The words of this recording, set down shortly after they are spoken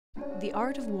The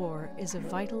art of war is of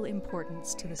vital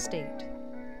importance to the state.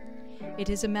 It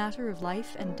is a matter of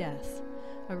life and death,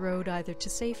 a road either to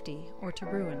safety or to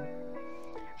ruin.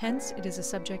 Hence it is a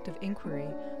subject of inquiry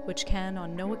which can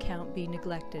on no account be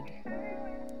neglected.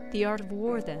 The art of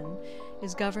war, then,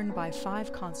 is governed by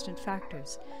 5 constant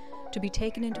factors, to be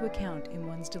taken into account in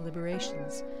one's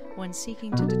deliberations when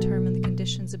seeking to determine the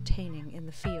conditions obtaining in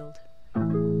the field.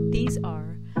 These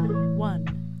are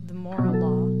 1. The moral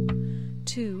law,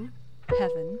 2.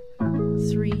 Heaven,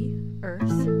 3.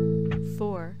 Earth,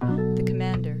 4. The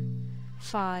commander,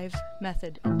 5.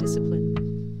 Method and discipline.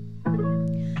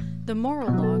 The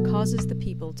moral law causes the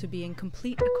people to be in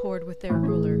complete accord with their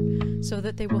ruler, so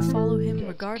that they will follow him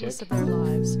regardless of their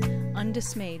lives,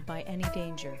 undismayed by any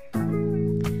danger.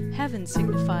 Heaven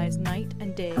signifies night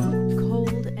and day,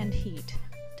 cold and heat,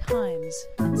 times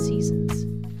and seasons.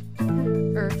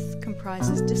 Earth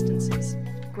comprises distances,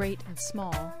 great and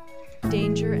small,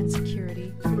 danger and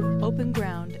security, open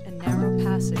ground and narrow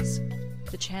passes,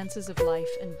 the chances of life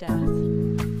and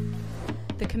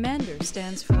death. The commander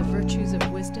stands for the virtues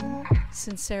of wisdom,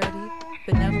 sincerity,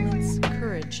 benevolence,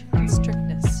 courage, and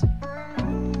strictness.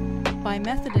 By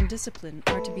method and discipline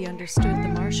are to be understood the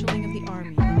marshalling of the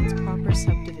army in its proper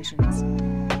subdivisions,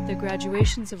 the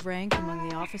graduations of rank among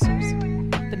the officers,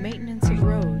 the maintenance of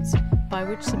roads by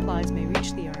which supplies may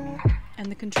reach the army,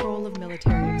 and the control of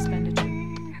military expenditure.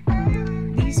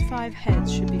 These 5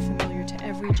 heads should be familiar to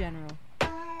every general.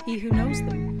 He who knows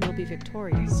them will be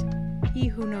victorious. He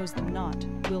who knows them not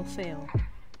will fail.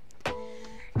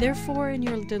 Therefore, in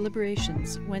your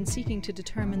deliberations, when seeking to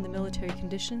determine the military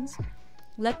conditions,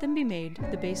 let them be made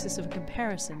the basis of a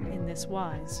comparison in this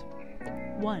wise.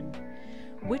 1.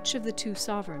 Which of the 2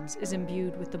 sovereigns is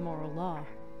imbued with the moral law?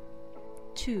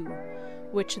 2.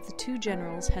 Which of the 2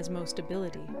 generals has most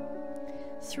ability?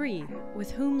 3.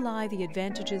 With whom lie the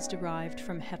advantages derived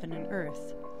from heaven and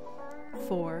earth?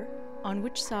 4. On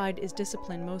which side is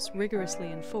discipline most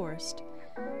rigorously enforced?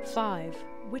 5.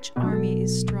 Which army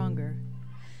is stronger?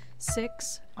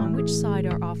 6. On which side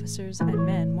are officers and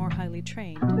men more highly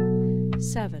trained?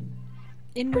 7.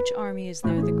 In which army is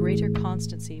there the greater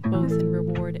constancy both in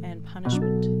reward and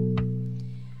punishment?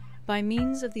 By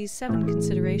means of these 7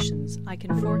 considerations, I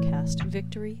can forecast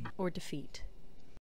victory or defeat.